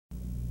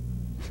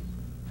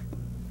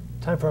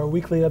Time for our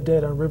weekly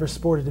update on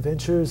Riversport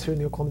Adventures here in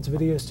the Oklahoma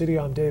Video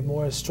Studio. I'm Dave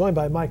Morris, joined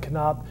by Mike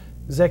Knopp,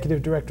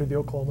 Executive Director of the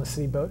Oklahoma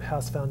City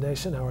Boathouse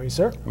Foundation. How are you,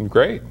 sir? I'm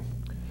great.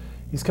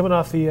 He's coming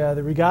off the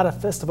Regatta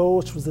Festival,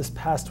 which was this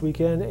past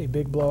weekend, a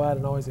big blowout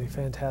and always a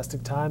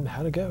fantastic time.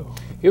 How'd it go?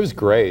 It was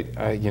great.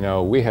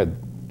 We had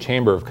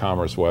Chamber of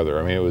Commerce weather.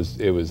 I mean,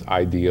 it was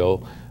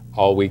ideal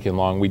all weekend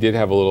long. We did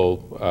have a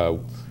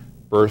little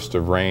burst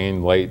of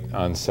rain late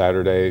on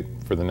Saturday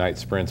for the night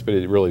sprints, but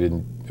it really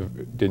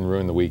didn't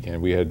ruin the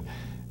weekend. We had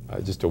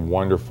just a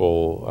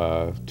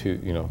wonderful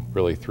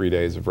really 3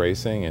 days of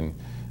racing,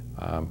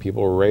 and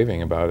people were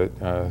raving about it.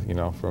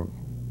 From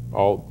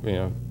all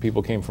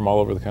people came from all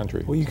over the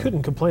country. Well, you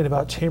couldn't complain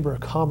about Chamber of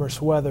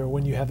Commerce weather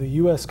when you have the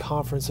U.S.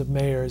 Conference of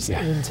Mayors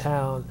in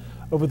town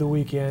over the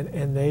weekend,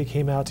 and they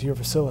came out to your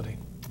facility.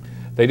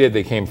 They did.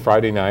 They came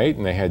Friday night,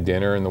 and they had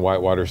dinner in the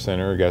Whitewater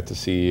Center. Got to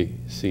see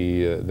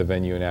the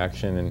venue in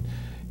action, and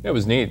it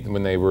was neat.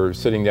 When they were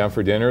sitting down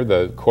for dinner,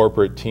 the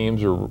corporate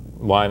teams were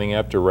lining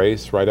up to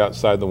race right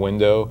outside the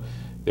window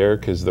there,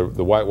 because the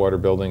Whitewater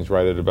building's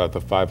right at about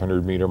the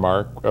 500-meter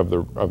mark of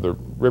the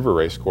river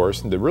race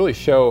course, and to really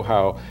show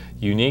how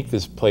unique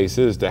this place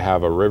is to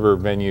have a river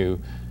venue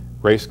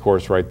race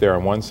course right there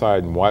on one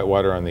side and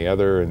Whitewater on the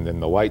other, and then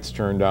the lights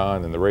turned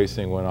on and the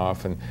racing went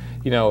off. And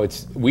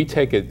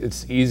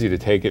it's easy to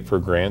take it for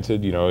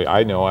granted.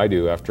 I know I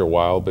do after a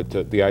while,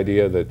 but the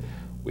idea that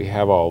we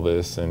have all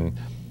this, and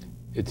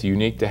it's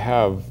unique to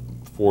have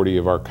 40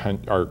 of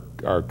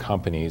our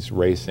companies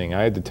racing.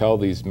 I had to tell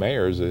these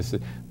mayors, I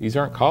said, these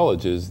aren't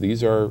colleges,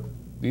 these are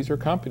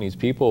companies,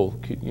 people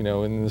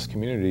in this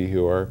community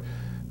who are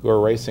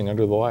racing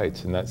under the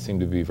lights, and that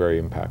seemed to be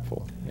very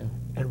impactful. Yeah.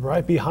 And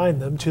right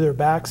behind them, to their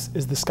backs,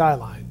 is the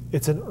skyline.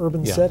 It's an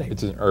urban setting.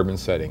 It's an urban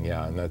setting,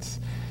 yeah, and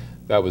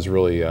that was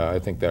really, I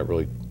think that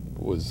really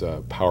was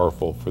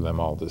powerful for them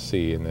all to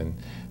see. And then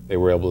they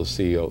were able to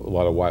see a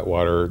lot of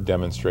Whitewater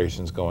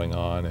demonstrations going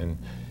on, and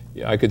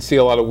I could see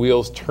a lot of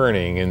wheels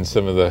turning in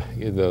some of the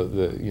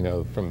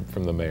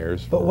from the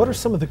mayors. But what are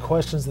some of the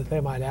questions that they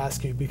might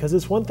ask you? Because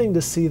it's one thing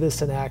to see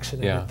this in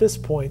action, and at this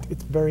point,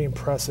 it's very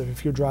impressive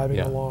if you're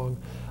driving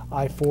along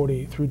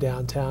I-40 through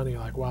downtown, and you're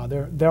like, wow,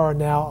 there are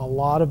now a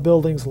lot of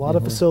buildings, a lot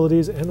of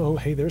facilities, and oh,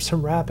 hey, there's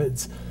some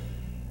rapids.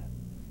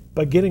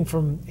 But getting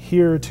from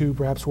here to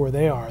perhaps where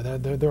they are,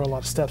 there are a lot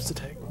of steps to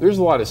take. There's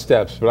a lot of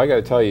steps, but I got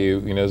to tell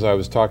you, as I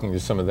was talking to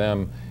some of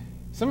them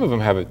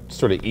have it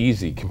sort of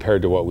easy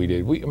compared to what we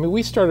did.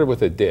 We started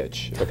with a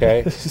ditch,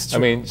 okay?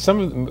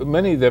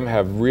 Many of them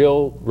have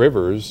real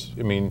rivers,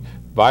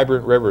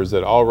 vibrant rivers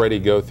that already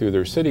go through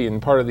their city,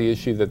 and part of the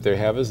issue that they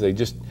have is they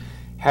just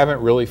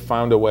haven't really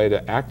found a way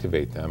to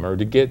activate them or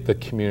to get the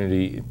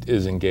community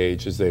as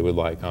engaged as they would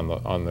like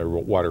on their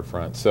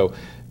waterfront. So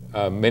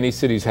many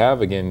cities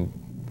have, again,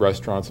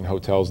 restaurants and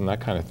hotels and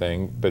that kind of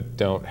thing, but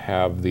don't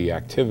have the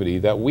activity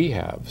that we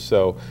have.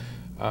 So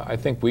I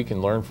think we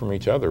can learn from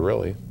each other,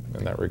 really,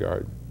 in that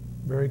regard.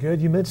 Very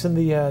good. You mentioned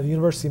the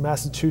University of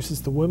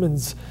Massachusetts, the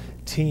women's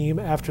team,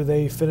 after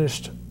they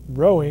finished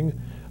rowing,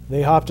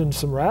 they hopped in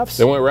some rafts?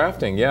 They went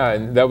rafting, yeah,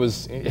 and that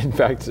was, in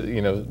fact,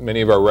 many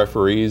of our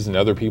referees and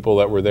other people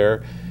that were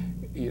there,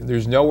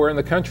 there's nowhere in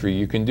the country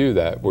you can do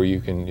that, where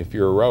you can, if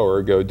you're a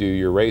rower, go do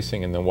your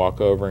racing and then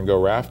walk over and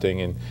go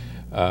rafting, and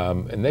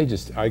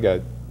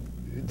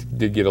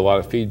did get a lot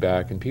of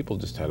feedback, and people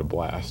just had a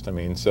blast.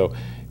 So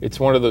it's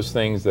one of those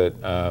things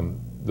that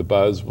the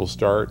buzz will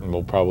start, and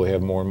we'll probably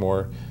have more and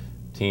more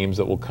teams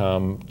that will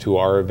come to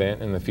our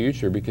event in the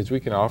future, because we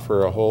can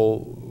offer a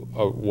whole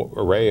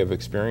array of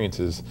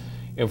experiences.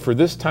 And for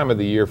this time of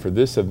the year, for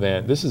this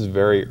event, this is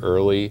very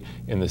early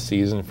in the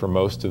season for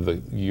most of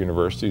the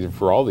universities, and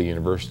for all the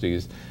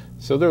universities.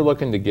 So they're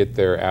looking to get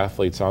their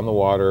athletes on the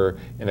water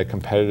in a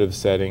competitive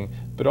setting,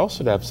 but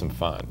also to have some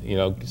fun.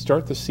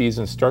 Start the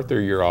season, start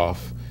their year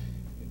off,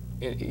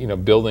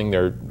 building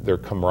their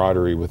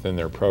camaraderie within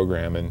their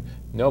program, and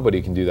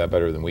nobody can do that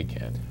better than we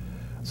can.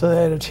 So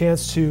they had a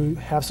chance to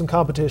have some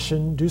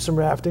competition, do some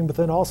rafting, but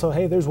then also,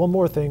 hey, there's one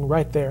more thing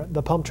right there,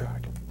 the pump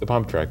track. The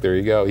pump track, there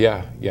you go,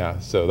 yeah.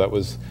 So that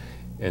was,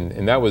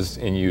 and that was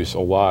in use a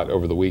lot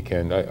over the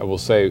weekend. I will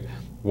say,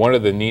 one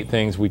of the neat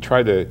things, we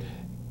tried to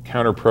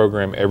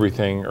counter-program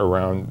everything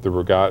around the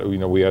regatta.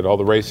 We had all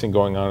the racing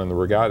going on in the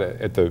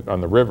regatta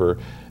on the river,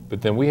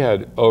 but then we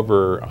had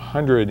over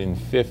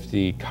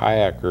 150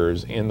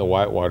 kayakers in the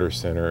Whitewater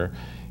Center,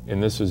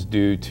 and this was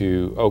due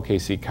to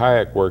OKC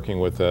Kayak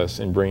working with us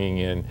and bringing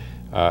in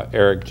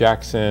Eric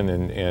Jackson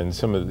and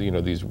some of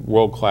these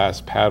world-class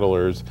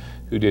paddlers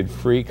who did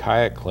free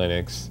kayak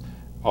clinics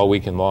all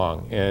weekend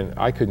long. And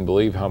I couldn't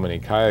believe how many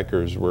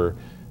kayakers were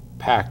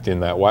packed in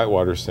that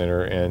Whitewater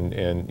Center,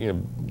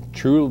 and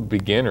true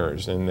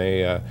beginners, and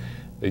they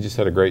just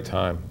had a great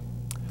time.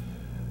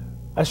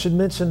 I should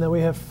mention that we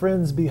have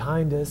friends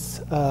behind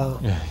us,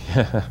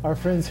 our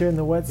friends here in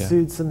the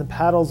wetsuits and the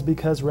paddles,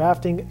 because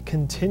rafting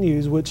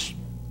continues, which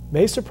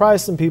may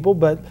surprise some people,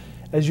 but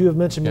as you have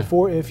mentioned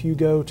before, if you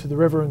go to the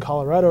river in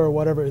Colorado or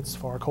whatever, it's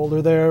far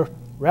colder there.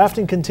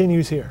 rafting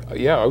continues here.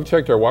 Yeah, I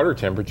checked our water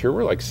temperature.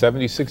 We're like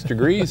 76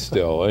 degrees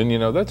still, and you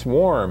know that's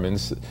warm.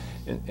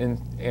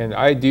 And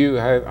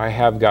I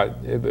have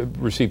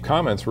received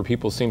comments where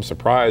people seem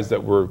surprised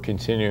that we're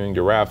continuing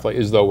to raft, like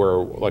as though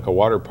we're like a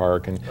water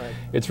park, and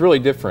it's really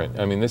different.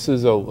 I mean, this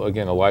is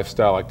again a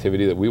lifestyle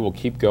activity that we will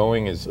keep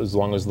going as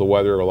long as the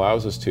weather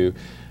allows us to,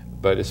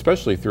 but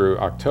especially through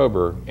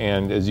October.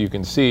 And as you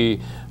can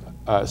see,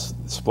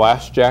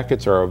 splash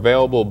jackets are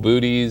available,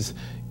 booties.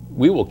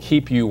 We will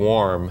keep you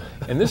warm,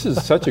 and this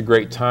is such a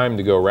great time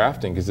to go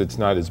rafting because it's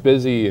not as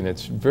busy and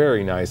it's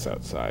very nice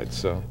outside.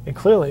 So, and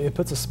clearly, it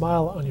puts a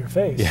smile on your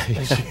face. Yeah,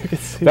 as you can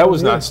see that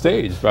was not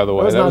staged, by the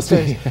way. That was not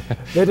staged.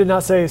 They did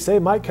not say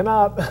Mike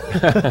Knopp.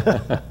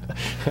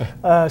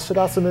 Should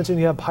also mention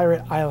you have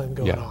Pirate Island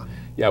going on.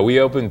 Yeah, we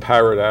opened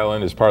Pirate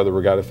Island as part of the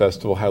Regatta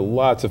Festival. Had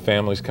lots of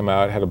families come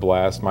out, had a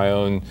blast. My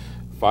own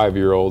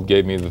 5-year-old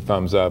gave me the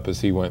thumbs up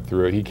as he went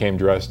through it. He came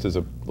dressed as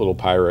a little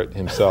pirate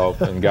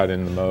himself and got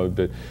in the mode.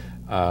 But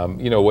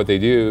you know what they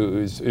do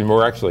is, and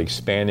we're actually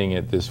expanding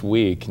it this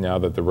week now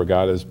that the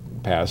regatta's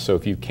passed. So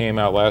if you came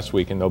out last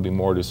weekend, there'll be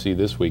more to see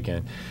this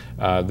weekend.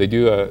 They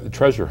do a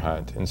treasure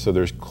hunt, and so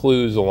there's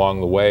clues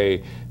along the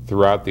way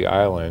throughout the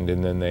island,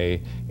 and then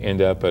they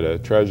end up at a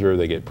treasure.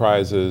 They get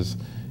prizes.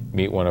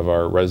 Meet one of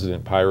our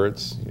resident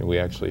pirates. You know, we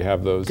actually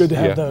have those. Good to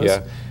have those.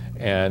 Yeah,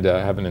 and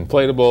have an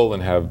inflatable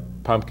and have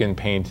pumpkin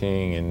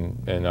painting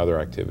and other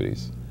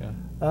activities. Yeah.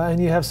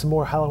 And you have some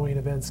more Halloween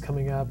events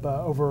coming up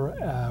over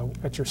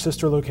at your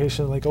sister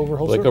location, Lake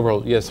Overholser? Lake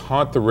Overholser, yes.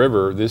 Haunt the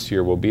River this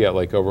year will be at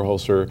Lake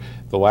Overholser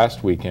the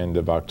last weekend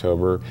of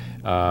October.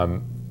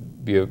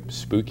 Be a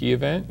spooky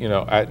event, you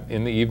know,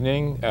 in the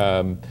evening.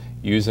 We're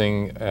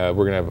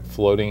going to have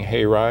floating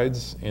hay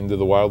rides into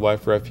the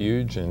wildlife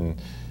refuge and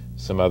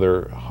some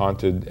other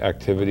haunted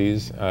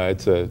activities.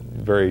 It's a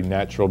very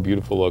natural,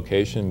 beautiful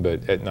location,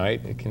 but at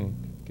night it can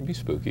be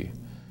spooky.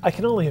 I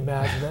can only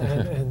imagine,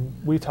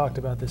 and we talked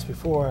about this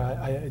before.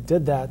 I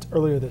did that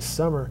earlier this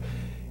summer.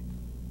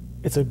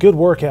 It's a good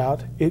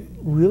workout. It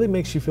really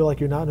makes you feel like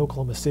you're not in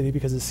Oklahoma City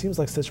because it seems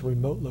like such a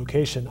remote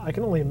location. I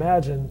can only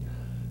imagine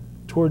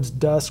towards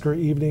dusk or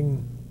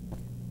evening.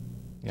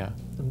 Yeah.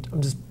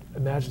 I'm just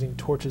imagining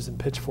torches and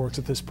pitchforks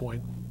at this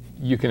point.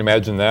 You can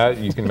imagine that.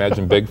 You can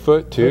imagine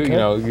Bigfoot too. Okay. You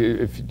know,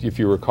 if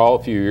you recall,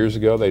 a few years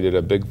ago they did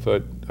a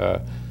Bigfoot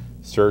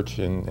search,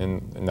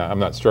 and I'm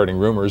not starting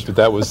rumors, but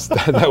that was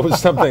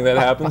something that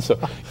happened. So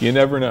you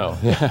never know.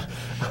 Yeah.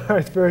 All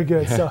right, very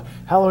good. So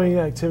Halloween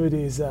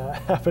activities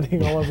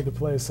happening all over the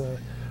place.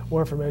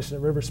 More information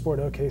at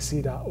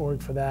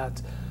riversportokc.org for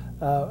that.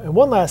 And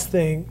one last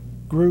thing,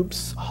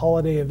 groups,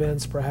 holiday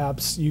events.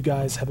 Perhaps you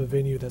guys have a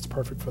venue that's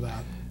perfect for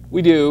that.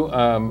 We do.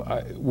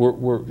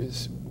 We're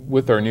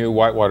with our new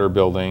whitewater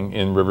building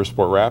in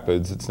Riversport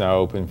Rapids. It's now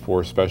open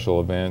for special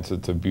events.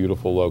 It's a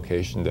beautiful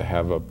location to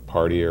have a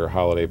party or a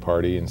holiday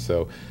party, and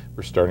so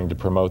we're starting to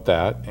promote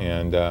that.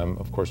 And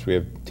of course, we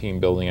have team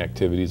building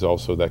activities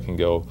also that can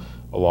go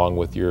along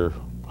with your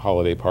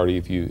holiday party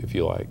if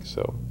you like.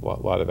 So a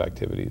lot of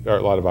activity, or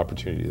a lot of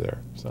opportunity there.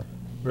 So.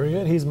 Very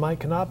good. He's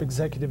Mike Knopp,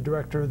 Executive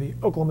Director of the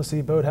Oklahoma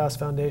City Boathouse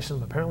Foundation.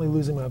 I'm apparently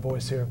losing my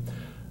voice here.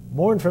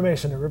 More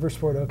information at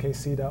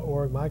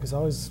riversportokc.org. Mike, as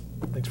always,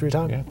 thanks for your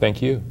time. Yeah,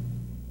 thank you.